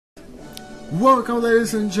Welcome,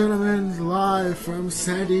 ladies and gentlemen, live from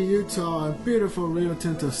Sandy, Utah, beautiful Rio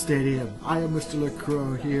Tinto Stadium. I am Mr.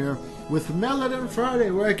 LeCrow here with Melon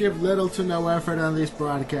Friday, where I give little to no effort on these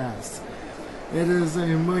broadcasts. It is a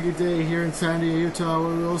muggy day here in Sandy, Utah,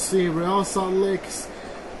 where we will see Real Salt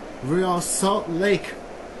Lake,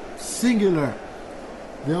 singular.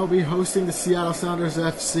 They'll be hosting the Seattle Sounders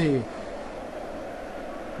FC.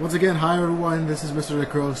 Once again, hi everyone, this is Mr.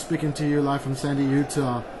 LeCrow speaking to you live from Sandy,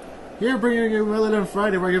 Utah. Here bringing you Melon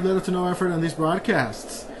Friday, where I give little to no effort on these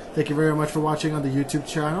broadcasts. Thank you very much for watching on the YouTube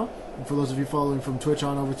channel. And for those of you following from Twitch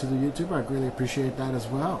on over to the YouTube, I greatly appreciate that as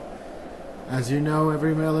well. As you know,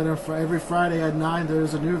 every Friday at 9,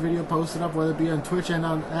 there's a new video posted up, whether it be on Twitch and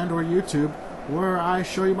or YouTube, where I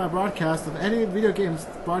show you my broadcast of any video games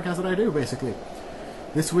broadcast that I do, basically.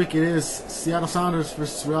 This week it is Seattle Sounders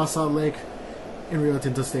versus Real Salt Lake in Rio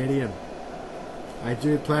Tinto Stadium. I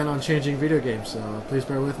do plan on changing video games, so please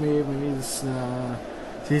bear with me. Maybe this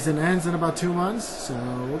season ends in about 2 months, so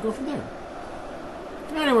we'll go from there.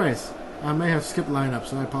 Anyways, I may have skipped lineup,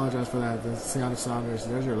 so I apologize for that. The Seattle Sounders,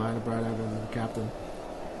 there's your lineup, Brad Evans, the captain.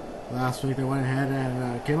 Last week they went ahead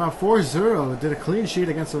and came out 4-0, did a clean sheet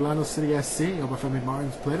against Orlando City SC. Obafemi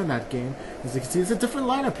Martins played in that game. As you can see, it's a different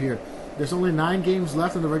lineup here. There's only 9 games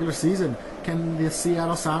left in the regular season. Can the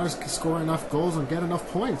Seattle Sounders score enough goals and get enough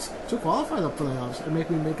points to qualify the playoffs and make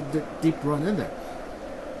a deep run in there?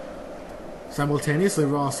 Simultaneously,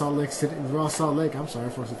 Real Salt Lake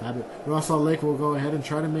will go ahead and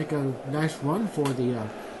try to make a nice run for the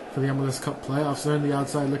MLS Cup playoffs. They're on the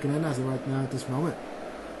outside looking in as of right now at this moment.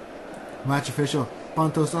 Match official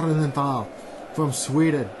Pontus Ardental from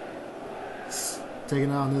Sweden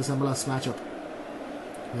taking on this MLS matchup.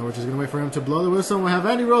 Now we're just going to wait for him to blow the whistle, and we'll have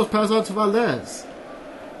Andy Rose pass out to Valdez.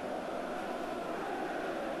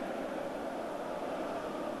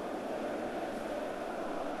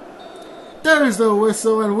 There's the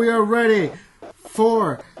whistle, and we are ready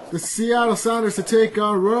for the Seattle Sounders to take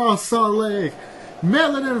on Real Salt Lake.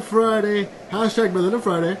 Melon Friday, hashtag Melon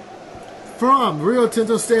Friday, from Rio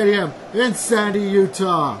Tinto Stadium in Sandy,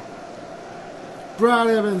 Utah. Brad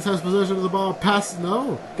Evans has possession of the ball.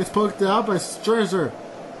 Gets poked out by Scherzer.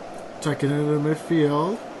 Checking into the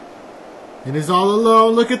midfield. And he's all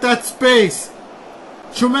alone. Look at that space.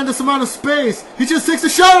 Tremendous amount of space. He just takes a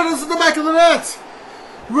shot at us in the back of the net.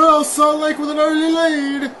 Real Salt Lake with an early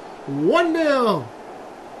lead. 1-0.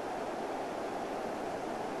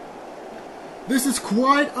 This is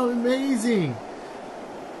quite amazing.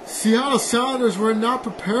 Seattle Sounders were not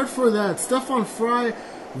prepared for that. Stefan Fry,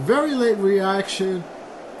 very late reaction.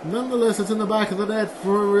 Nonetheless, it's in the back of the net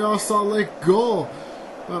for a Real Salt Lake goal.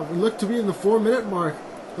 We look to be in the 4-minute mark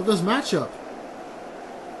of this matchup.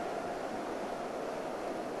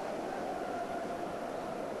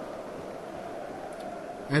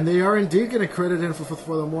 And they are indeed getting credit in for the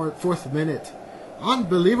 4th minute.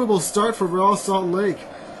 Unbelievable start for Real Salt Lake.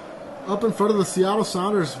 Up in front of the Seattle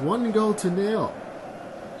Sounders, 1-0.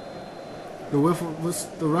 The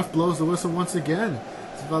ref blows the whistle once again.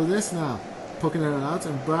 It's Valdez now poking it out,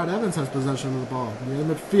 and Brad Evans has possession of the ball near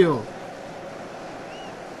the midfield.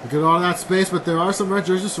 Look at all that space, but there are some red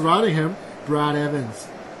jerseys surrounding him. Brad Evans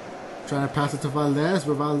trying to pass it to Valdez,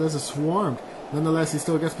 but Valdez is swarmed. Nonetheless, he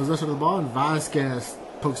still gets possession of the ball, and Vasquez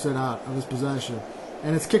pokes it out of his possession.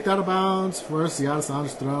 And it's kicked out of bounds for Seattle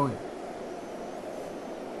Sounders throwing.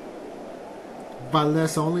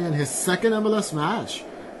 Valdez only in his 2nd MLS match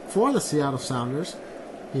for the Seattle Sounders.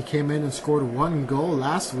 He came in and scored 1 goal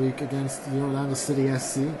last week against the Orlando City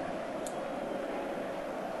SC.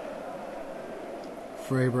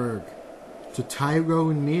 Freiberg to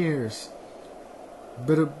Tyrone Mears.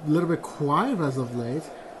 A little bit quiet as of late.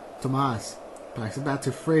 Tomas backs it back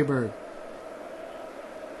to Freiberg.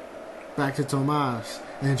 Back to Tomas.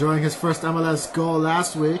 Enjoying his first MLS goal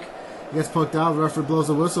last week. He gets poked out. The referee blows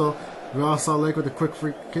the whistle. Real Salt Lake with a quick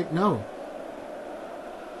free kick. No.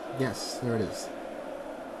 Yes, there it is.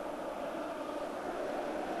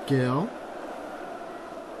 Gill.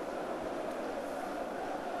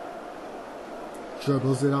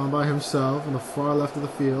 Dribbles it on by himself on the far left of the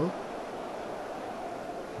field.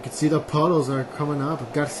 You can see the puddles are coming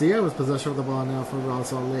up. Garcia with possession of the ball now for Real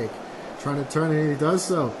Salt Lake. Trying to turn it, and he does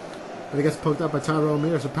so. But he gets poked up by Tyrone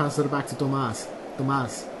Mears, who passes it back to Tomas.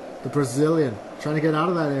 Tomas, the Brazilian, trying to get out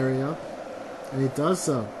of that area. And he does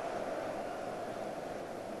so.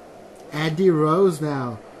 Andy Rose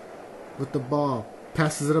now with the ball.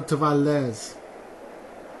 Passes it up to Valdez.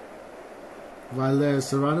 Valdez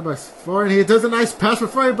surrounded by 4, and he does a nice pass for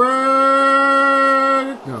Freiberg.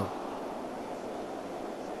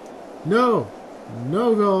 No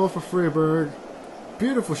goal for Freiberg.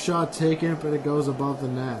 Beautiful shot taken, but it goes above the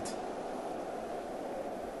net.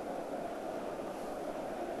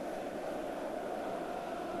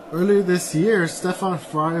 Earlier this year, Stefan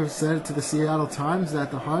Frey said to the Seattle Times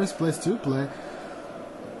that the hardest place to play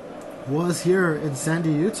was here in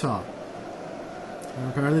Sandy, Utah. And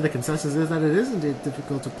apparently the consensus is that it is indeed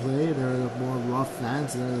difficult to play. There are more rough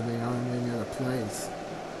fans there than there are in any other place.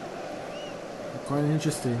 Quite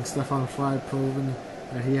interesting. Stefan Frey proven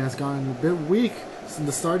that he has gotten a bit weak since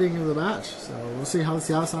the starting of the match. So we'll see how the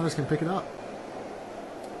Seattle Sounders can pick it up.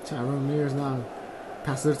 Tyrone Mears now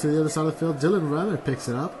passes it to the other side of the field. Dylan Renner picks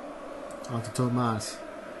it up. On to Tomas.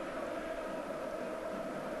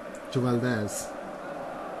 To Valdez.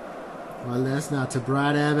 Valdez now to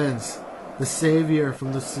Brad Evans, the savior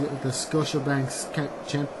from the Scotiabank's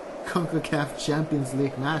CONCACAF Champions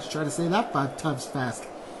League match. Try to say that 5 times fast.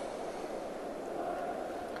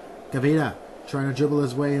 Gavita trying to dribble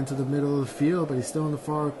his way into the middle of the field, but he's still in the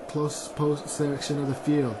far close post section of the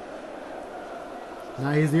field.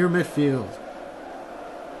 Now he's near midfield.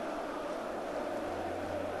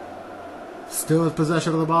 Still with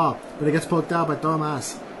possession of the ball, but it gets poked out by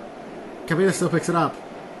Tomas. Gavita still picks it up.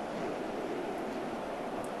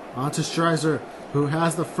 On to Streiser, who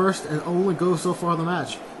has the first and only goal so far in the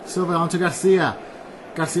match. Silva on to Garcia.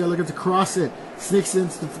 Garcia looking to cross it. Sneaks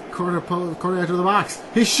into the corner edge of the box.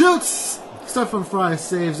 He shoots! Stefan Frey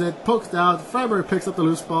saves it. Poked out. Freiberg picks up the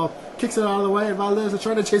loose ball. Kicks it out of the way. And Valdez is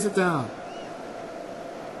trying to chase it down.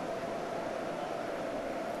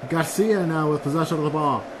 Garcia now with possession of the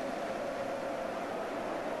ball.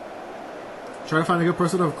 Trying to find a good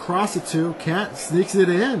person to cross it to. Can't. Sneaks it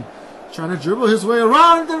in. Trying to dribble his way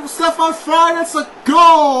around. And Stefan Frey. That's a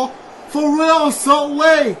goal for Real Salt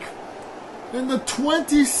Lake. In the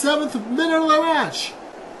 27th minute of the match.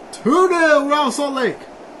 2-0 Real Salt Lake.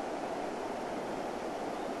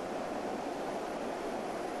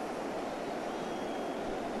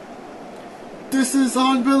 This is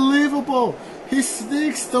unbelievable. He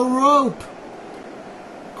sneaks the rope.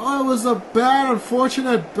 Oh, it was a bad,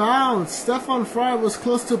 unfortunate bounce. Stefan Frey was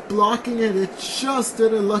close to blocking it. It just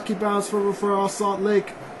did a lucky bounce for Real Salt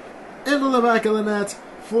Lake. Into the back of the net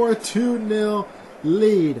for a 2-0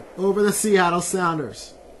 lead over the Seattle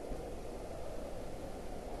Sounders.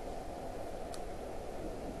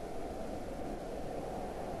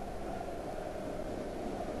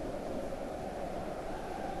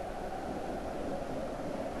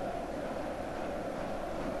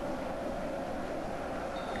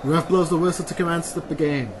 Ref blows the whistle to commence the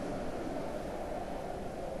game.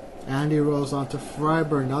 Andy rolls on to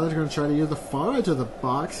Freiberg. Now they're going to try to use the far edge of the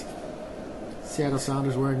box. Seattle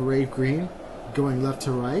Sounders wearing rave green, going left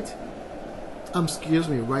to right. Excuse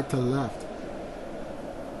me, right to left.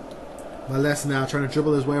 Valdez now trying to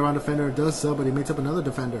dribble his way around the defender. Does so, but he meets up another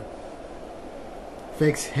defender.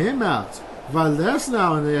 Fakes him out. Valdez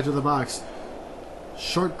now on the edge of the box.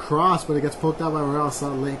 Short cross, but it gets poked out by Real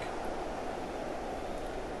Salt Lake.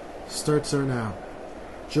 Sturzer now.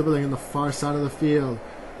 Dribbling in the far side of the field.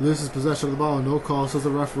 Loses possession of the ball. No call, says the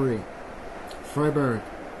referee. Freiberg.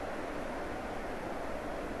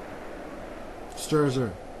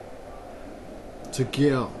 Sturzer. To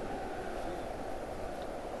Gill.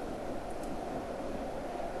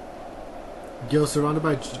 Gill surrounded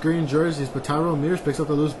by green jerseys, but Tyrone Mears picks up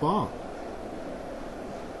the loose ball.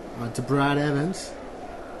 On to Brad Evans.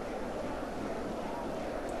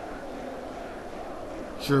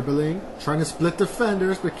 Dribbling, trying to split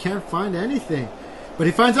defenders, but can't find anything. But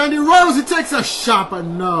he finds Andy Rose. He takes a shot, but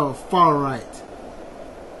no, far right.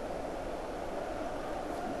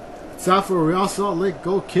 It's out for a Real Salt Lake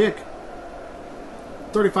goal kick.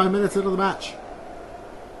 35 minutes into the match.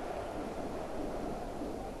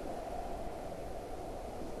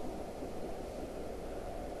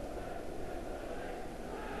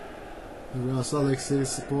 The Real Salt Lake City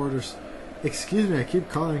supporters. Excuse me, I keep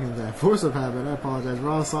calling him that. Force of habit, I apologize.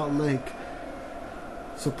 Real Salt Lake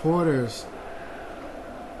supporters.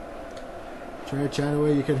 Try to chant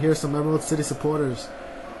away. You can hear some Emerald City supporters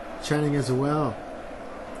chanting as well.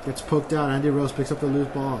 Gets poked out. Andy Rose picks up the loose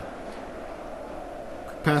ball.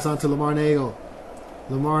 Pass on to Lamar Nagel.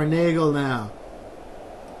 Lamar Nagel now.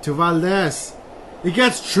 To Valdez. He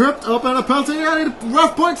gets tripped up and a penalty. And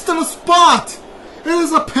ref points to the spot. It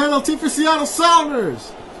is a penalty for Seattle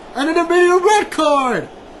Sounders. And an immediate red card.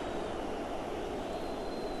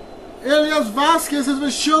 Elias Vasquez has been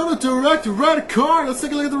shown a direct red card. Let's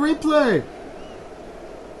take a look at the replay.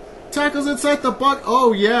 Tackles inside the box.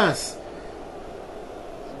 Oh, yes.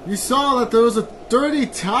 You saw that there was a dirty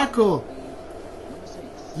tackle.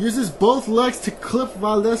 Uses both legs to clip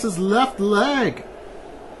Valdez's left leg.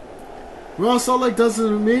 Real Salt Lake does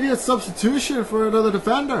an immediate substitution for another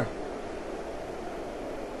defender.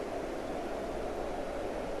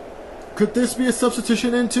 Could this be a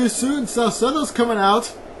substitution in too soon? Salcedo's coming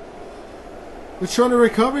out. They're trying to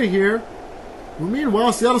recover here.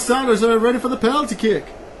 Meanwhile, Seattle Sounders are ready for the penalty kick.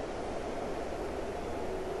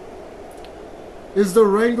 Is the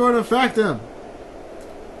rain going to affect them?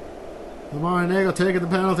 Lamar Nagle taking the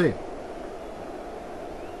penalty.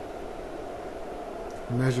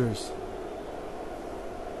 Measures.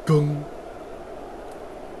 Gung.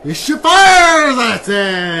 He fires! That's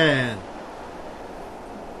in!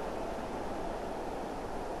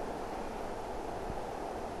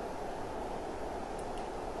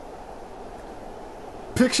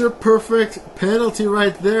 Picture perfect penalty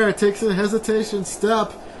right there. Takes a hesitation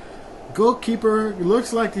step. Goalkeeper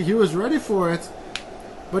looks like he was ready for it,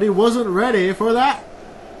 but he wasn't ready for that.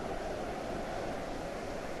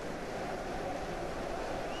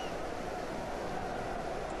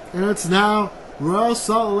 And it's now Royal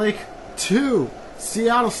Salt Lake 2,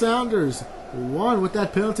 Seattle Sounders 1 with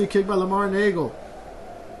that penalty kick by Lamar Nagle.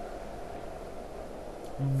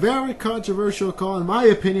 Very controversial call. In my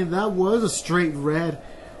opinion, that was a straight red.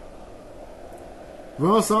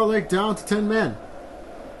 Royal Salt Lake down to 10 men.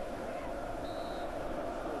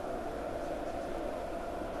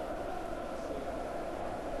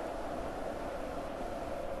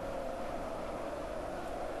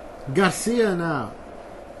 Garcia now.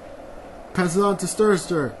 Passes on to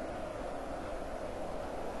Sturster.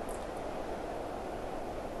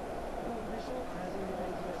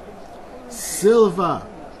 Silva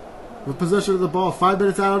with possession of the ball. 5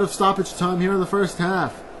 minutes out of stoppage time here in the first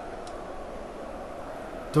half.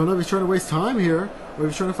 Don't know if he's trying to waste time here or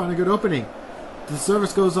if he's trying to find a good opening. The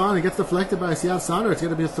service goes on and gets deflected by Seattle Sounders. It's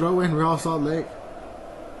going to be a throw in Real Salt Lake.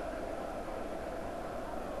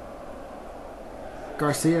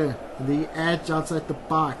 Garcia in the edge outside the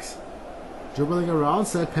box. Dribbling around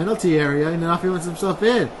said penalty area and now he wins himself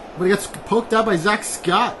in. But he gets poked out by Zach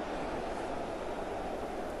Scott.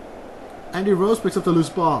 Andy Rose picks up the loose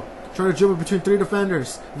ball. Trying to dribble between 3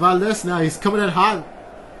 defenders. Valdez now, he's coming in hot.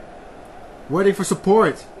 Waiting for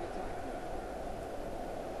support.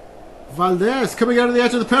 Valdez coming out of the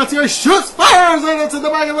edge of the penalty area. Shoots, fires, and it's in the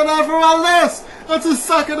back of the net for Valdez. That's his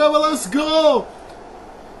second MLS goal.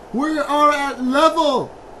 We are at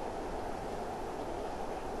level.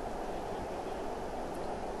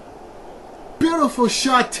 Beautiful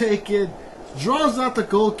shot taken. Draws out the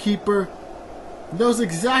goalkeeper. Knows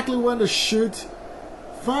exactly when to shoot.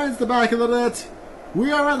 Finds the back of the net.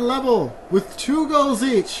 We are at level with 2 goals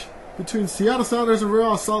each between Seattle Sounders and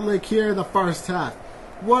Real Salt Lake here in the first half.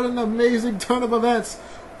 What an amazing turn of events.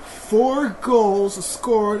 4 goals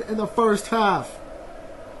scored in the first half.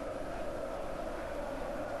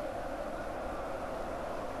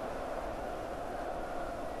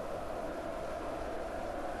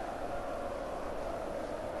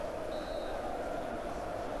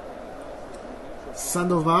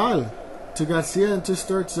 Sandoval to Garcia and to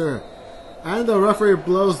Sturzer. And the referee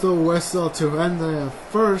blows the whistle to end the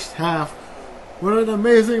first half. What an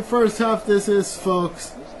amazing first half this is,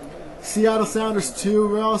 folks. Seattle Sounders 2,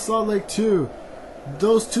 Real Salt Lake 2.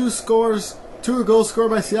 Those 2 goals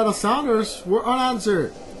scored by Seattle Sounders were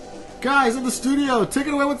unanswered. Guys in the studio, take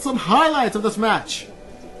it away with some highlights of this match.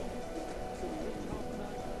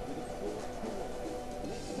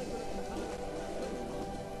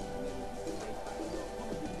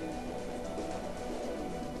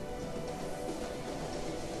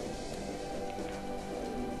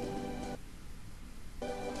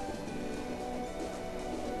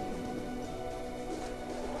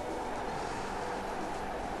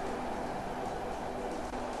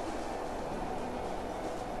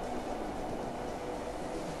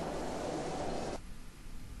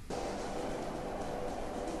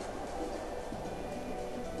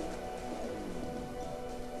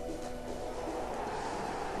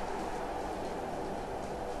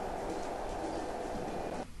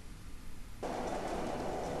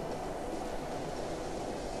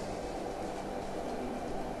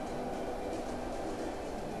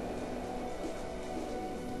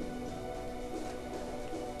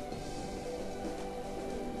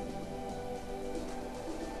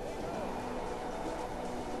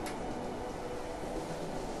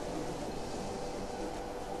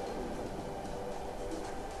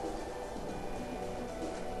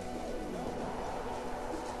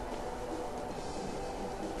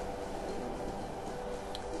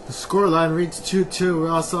 The scoreline reads 2-2.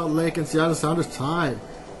 Real Salt Lake and Seattle Sounders tied.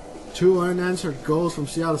 2 unanswered goals from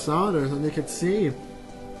Seattle Sounders, and you can see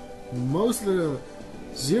most of the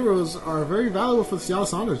zeros are very valuable for the Seattle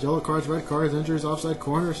Sounders. Yellow cards, red cards, injuries, offside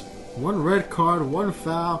corners. 1 red card, 1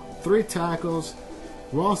 foul, 3 tackles.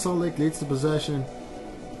 Real Salt Lake leads the possession.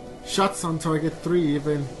 Shots on target, 3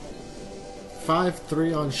 even.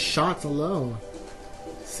 5-3 on shots alone.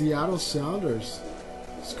 Seattle Sounders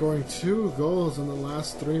scoring 2 goals in the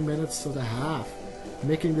last 3 minutes of the half,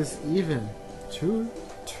 making this even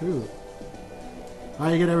 2-2.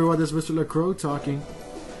 Hi again, everyone. This is Mr. LeCrow talking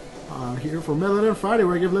here for Millennium Friday,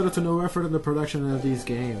 where I give little to no effort in the production of these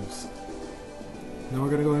games. Now we're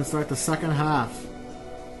going to go and start the second half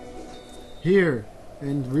here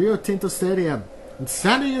in Rio Tinto Stadium in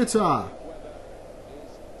Sandy, Utah.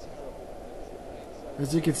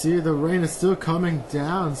 As you can see, the rain is still coming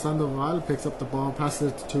down. Sandoval picks up the ball,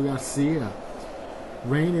 passes it to Garcia.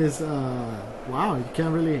 Rain is, wow, you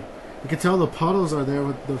can't really, you can tell the puddles are there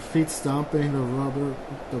with the feet stomping, the rubber,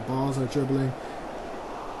 the balls are dribbling.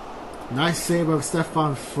 Nice save of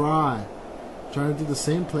Stefan Fry. Trying to do the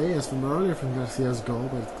same play as from earlier from Garcia's goal,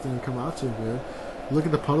 but it didn't come out too good. Look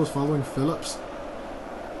at the puddles following Phillips.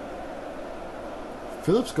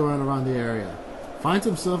 Phillips going around the area. Finds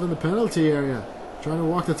himself in the penalty area. Trying to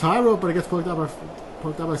walk the tightrope, but it gets poked out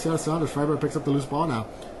by Seattle Sounders. Freiberg picks up the loose ball now.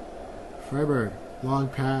 Freiberg, long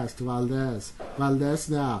pass to Valdez. Valdez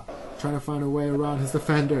now, trying to find a way around his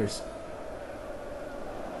defenders.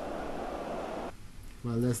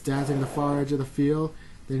 Valdez dancing the far edge of the field.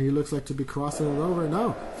 Then he looks like to be crossing it over.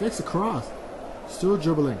 No, fakes the cross. Still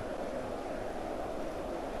dribbling.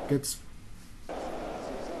 Gets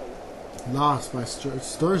lost by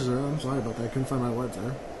Sturzer. I'm sorry about that. I couldn't find my words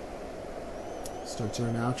there.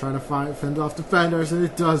 Sturzer now trying to fend off defenders, and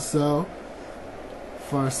it does so.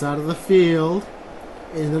 Far side of the field.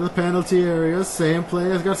 Into the penalty area. Same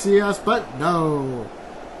play as Garcia's, but no.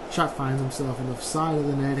 Shot finds himself in the side of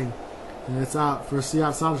the netting. And it's out for a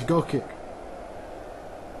Seattle Sounders goal kick.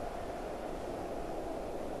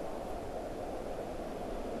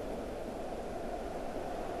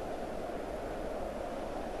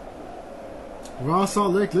 Raw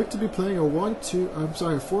Salt Lake looked to be playing a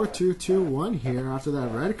 4-2-2-1 here after that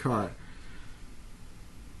red card.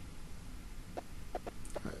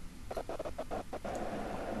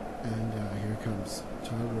 And here comes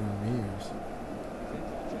Tyrone Mears.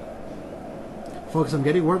 Folks, I'm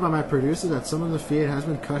getting word by my producer that some of the feed has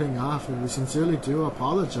been cutting off, and we sincerely do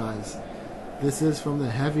apologize. This is from the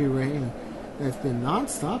heavy rain that's been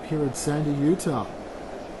non-stop here in Sandy, Utah.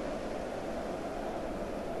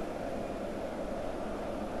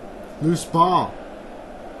 Loose ball.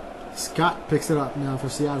 Scott picks it up now for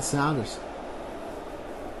Seattle Sounders.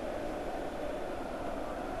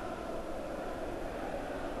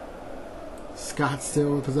 Scott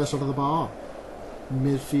still with possession of the ball.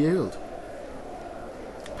 Midfield.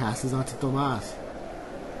 Passes on to Tomas.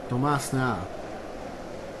 Tomas now.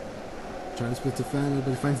 Trying to split defender, but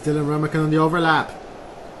he finds Dylan Remick on the overlap.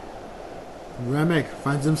 Remick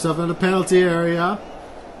finds himself in the penalty area.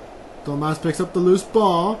 Tomas picks up the loose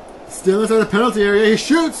ball. Still inside the penalty area. He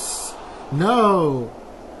shoots! No!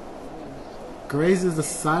 Grazes the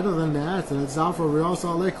side of the net, and it's out for Real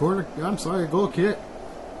Salt Lake corner. I'm sorry, goal kick.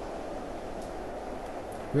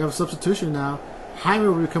 We have a substitution now. Jaime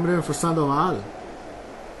will be coming in for Sandoval.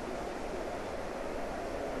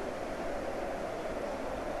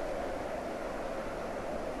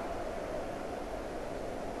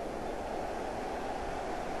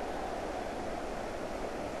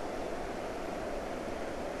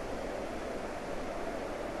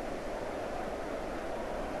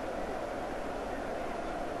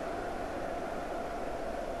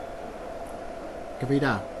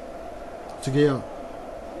 Capita. Chiguillo.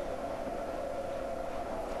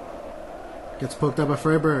 Gets poked up by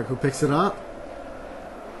Freiberg, who picks it up.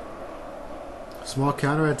 Small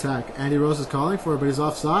counter-attack. Andy Rose is calling for it, but he's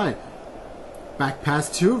offside. Back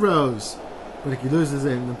past to Rose, but he loses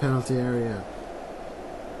it in the penalty area.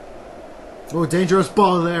 Oh, dangerous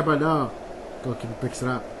ball there, but no. Goalkeeper picks it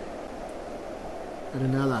up.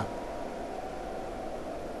 Arenella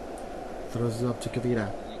throws it up to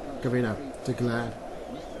Capita. Capita to Glad.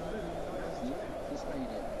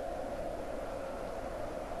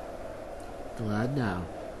 Glad now.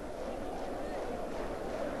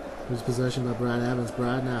 Who's possession by Brad Evans.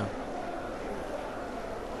 Brad now.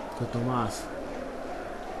 To Tomas.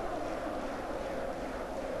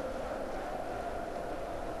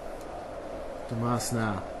 Tomas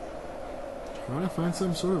now. Trying to find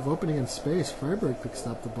some sort of opening in space. Freiberg picks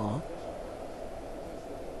up the ball.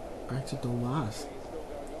 Back to Tomas.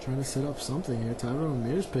 Trying to set up something here. Tyrone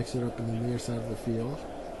Mears picks it up in the near side of the field.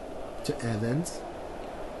 To Evans.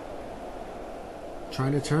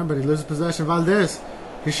 Trying to turn, but he loses possession. Valdez.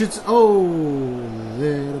 He shoots. Oh, a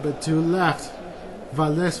little bit too left.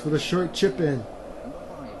 Valdez with a short chip in.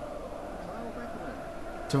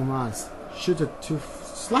 Tomas shoots it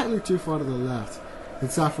slightly too far to the left.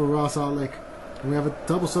 It's out for Raw Salt Lake. We have a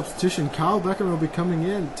double substitution. Kyle Becker will be coming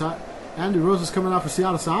in. Andy Rose is coming out for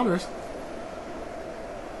Seattle Sounders.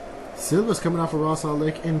 Silva's coming out for Real Salt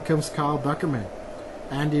Lake. In comes Kyle Beckerman.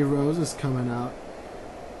 Andy Rose is coming out.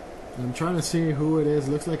 And I'm trying to see who it is.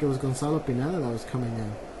 Looks like it was Gonzalo Pineda that was coming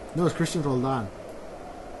in. No, it's Christian Roldan.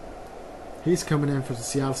 He's coming in for the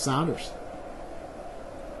Seattle Sounders.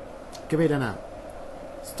 Give it now.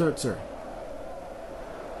 Sturzer.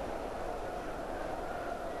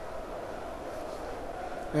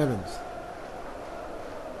 Evans.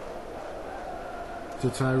 To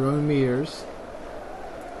Tyrone Mears.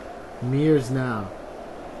 Mears now.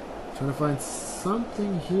 Trying to find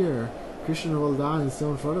something here. Christian Roldan is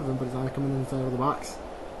still in front of him, but he's not coming inside of the box.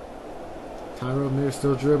 Tyrone Mears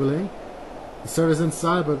still dribbling. The serve is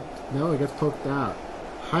inside, but no, it gets poked out.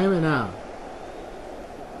 Jaime now.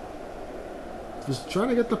 Just trying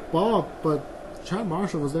to get the ball, but Chad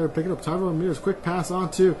Marshall was there to pick it up. Tyrone Mears, quick pass on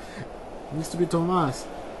to, needs to be Tomas.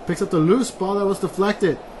 Picks up the loose ball that was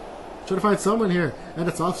deflected. Trying to find someone here, and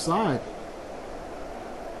it's offside.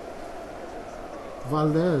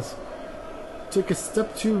 Valdez took a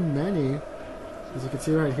step too many. As you can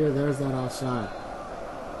see right here, there's that offside.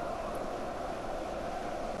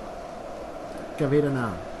 Gavita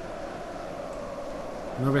now.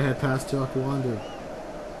 An overhead pass to Akuandu.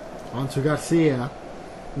 On to Garcia.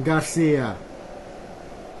 Garcia.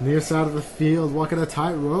 Near side of the field, walking a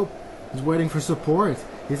tightrope. He's waiting for support.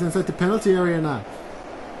 He's inside the penalty area now.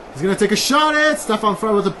 He's going to take a shot at Stefan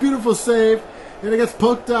Frey with a beautiful save. And it gets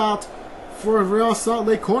poked out for a Real Salt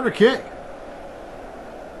Lake corner kick.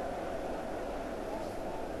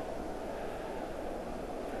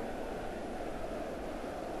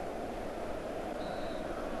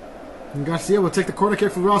 And Garcia will take the corner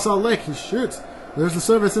kick from Real Salt Lake. He shoots. There's the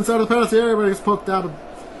service inside of the penalty area, but it gets poked out.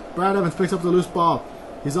 Brad Evans picks up the loose ball.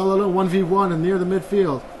 He's all alone 1v1 and near the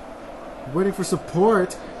midfield. Waiting for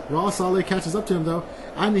support. Real Salt Lake catches up to him though,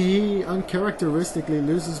 and he uncharacteristically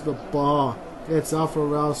loses the ball. It's out for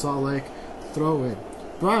Real Salt Lake. Throw in.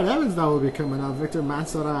 Brad Evans now will be coming out. Victor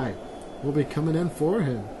Mansaray will be coming in for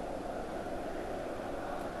him.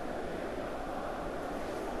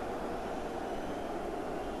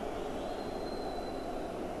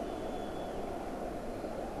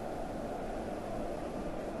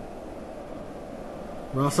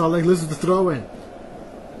 Real Salt Lake loses the throw in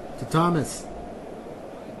to Thomas.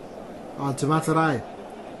 On to Matarai.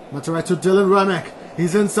 Matarai to Dylan Remick.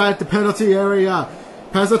 He's inside the penalty area.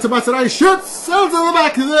 Pass out to Matarai. Shoots! Sails in the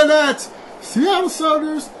back of the net. Seattle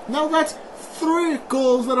Sounders. Now that's 3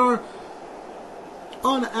 goals that are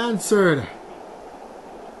unanswered.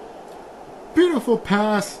 Beautiful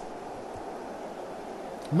pass.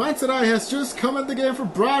 Matarai has just come in the game for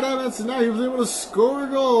Brad Evans, and now he was able to score a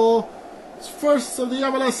goal. His first of the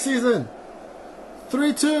MLS season.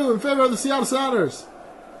 3-2 in favor of the Seattle Sounders.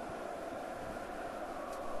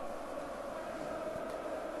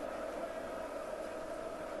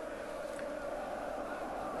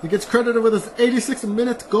 He gets credited with his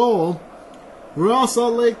 86th-minute goal. Real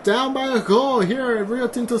Salt Lake down by a goal here at Rio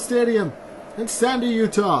Tinto Stadium in Sandy,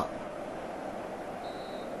 Utah.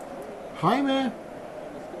 Jaime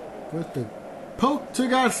with the poke to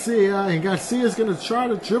Garcia, and Garcia is going to try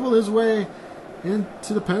to dribble his way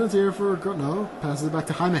into the penalty area for a goal. No, passes it back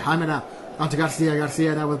to Jaime. Jaime now on to Garcia.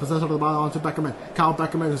 Garcia now with possession of the ball on to Beckerman. Kyle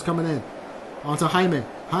Beckerman who's coming in. On to Jaime.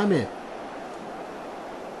 Jaime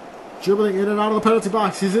dribbling in and out of the penalty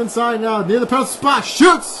box. He's inside now, near the penalty spot.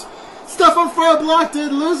 Shoots! Stefan Frey blocked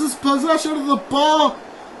it, loses possession of the ball.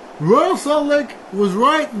 Real Salt Lake was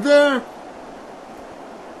right there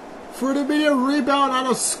for an immediate rebound and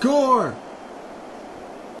a score.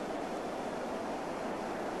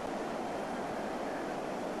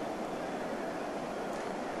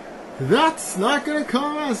 That's not going to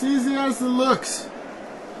come as easy as it looks.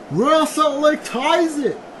 Real Salt Lake ties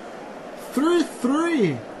it.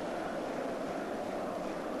 3-3.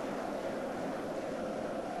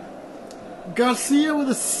 Garcia with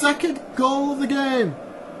the second goal of the game.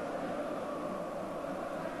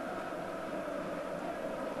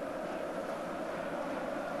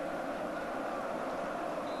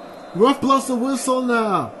 Ref blows the whistle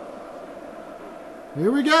now.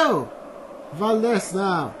 Here we go. Valdez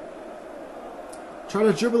now.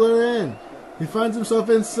 Trying to dribble it in. He finds himself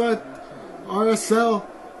inside RSL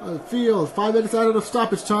field. 5 minutes out of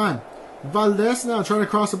stoppage time. Valdez now trying to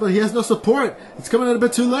cross it, but he has no support. It's coming in a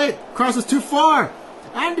bit too late. Crosses too far.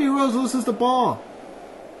 Andy Rose loses the ball.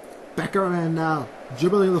 Beckerman now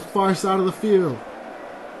dribbling to the far side of the field.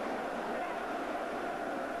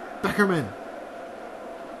 Beckerman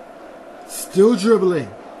still dribbling.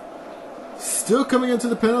 Still coming into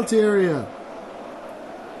the penalty area.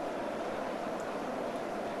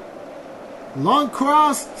 Long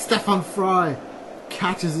cross. Stefan Fry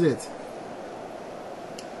catches it.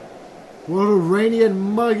 What a rainy and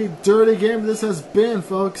muggy, dirty game this has been,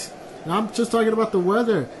 folks. And I'm just talking about the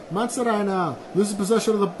weather. Mansaray now loses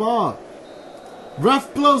possession of the ball.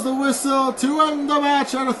 Ref blows the whistle to end the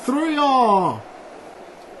match at a 3-all.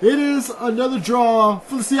 It is another draw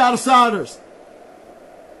for the Seattle Sounders.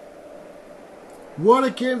 What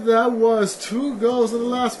a game that was. 2 goals in the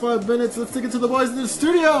last 5 minutes. Let's take it to the boys in the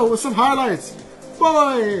studio with some highlights.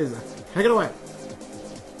 Boys, take it away.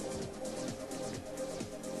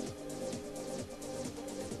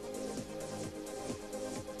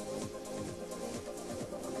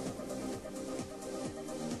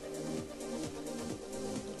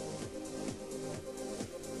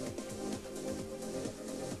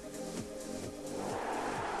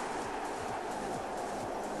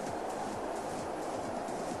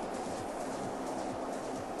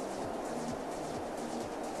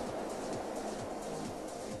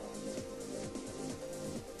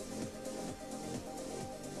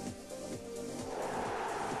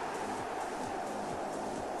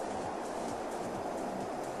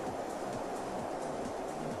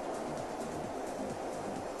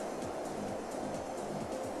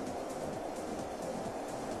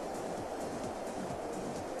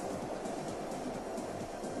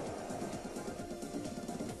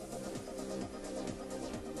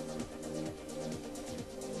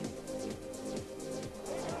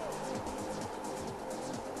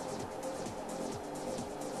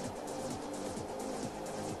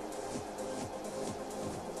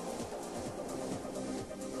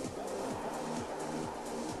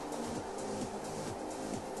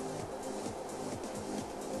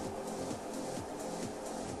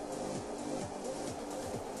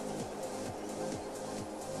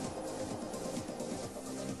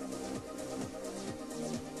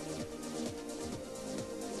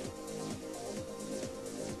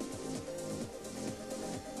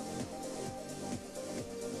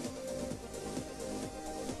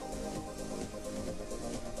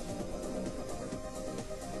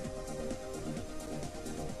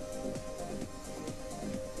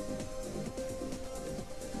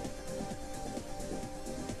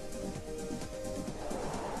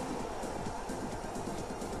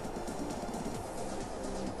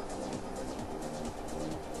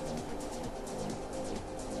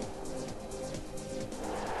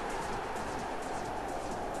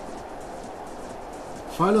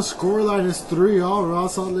 Final scoreline is 3-all. Real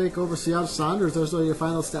Salt Lake over Seattle Sounders. Those are your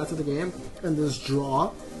final stats of the game and this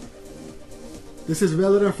draw. This is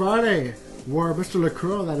Melody Friday, where Mr.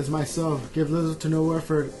 LeCrow, that is myself, give little to no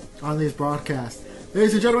effort on these broadcasts.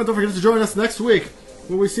 Ladies and gentlemen, don't forget to join us next week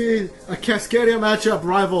when we see a Cascadia matchup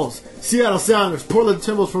rivals, Seattle Sounders, Portland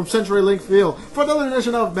Timbers from Century Link Field, for another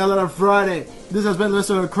edition of Melody Friday. This has been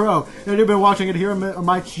Mr. LeCrow, and you've been watching it here on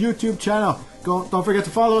my YouTube channel. Don't forget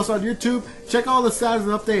to follow us on YouTube. Check all the stats and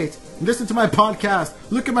updates. Listen to my podcast.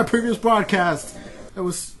 Look at my previous broadcasts. I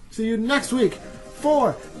will see you next week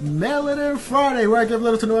for Melody Friday, where I give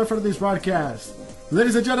little to no effort of these broadcasts.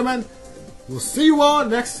 Ladies and gentlemen, we'll see you all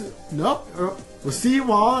next. We'll see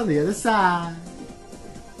you all on the other side.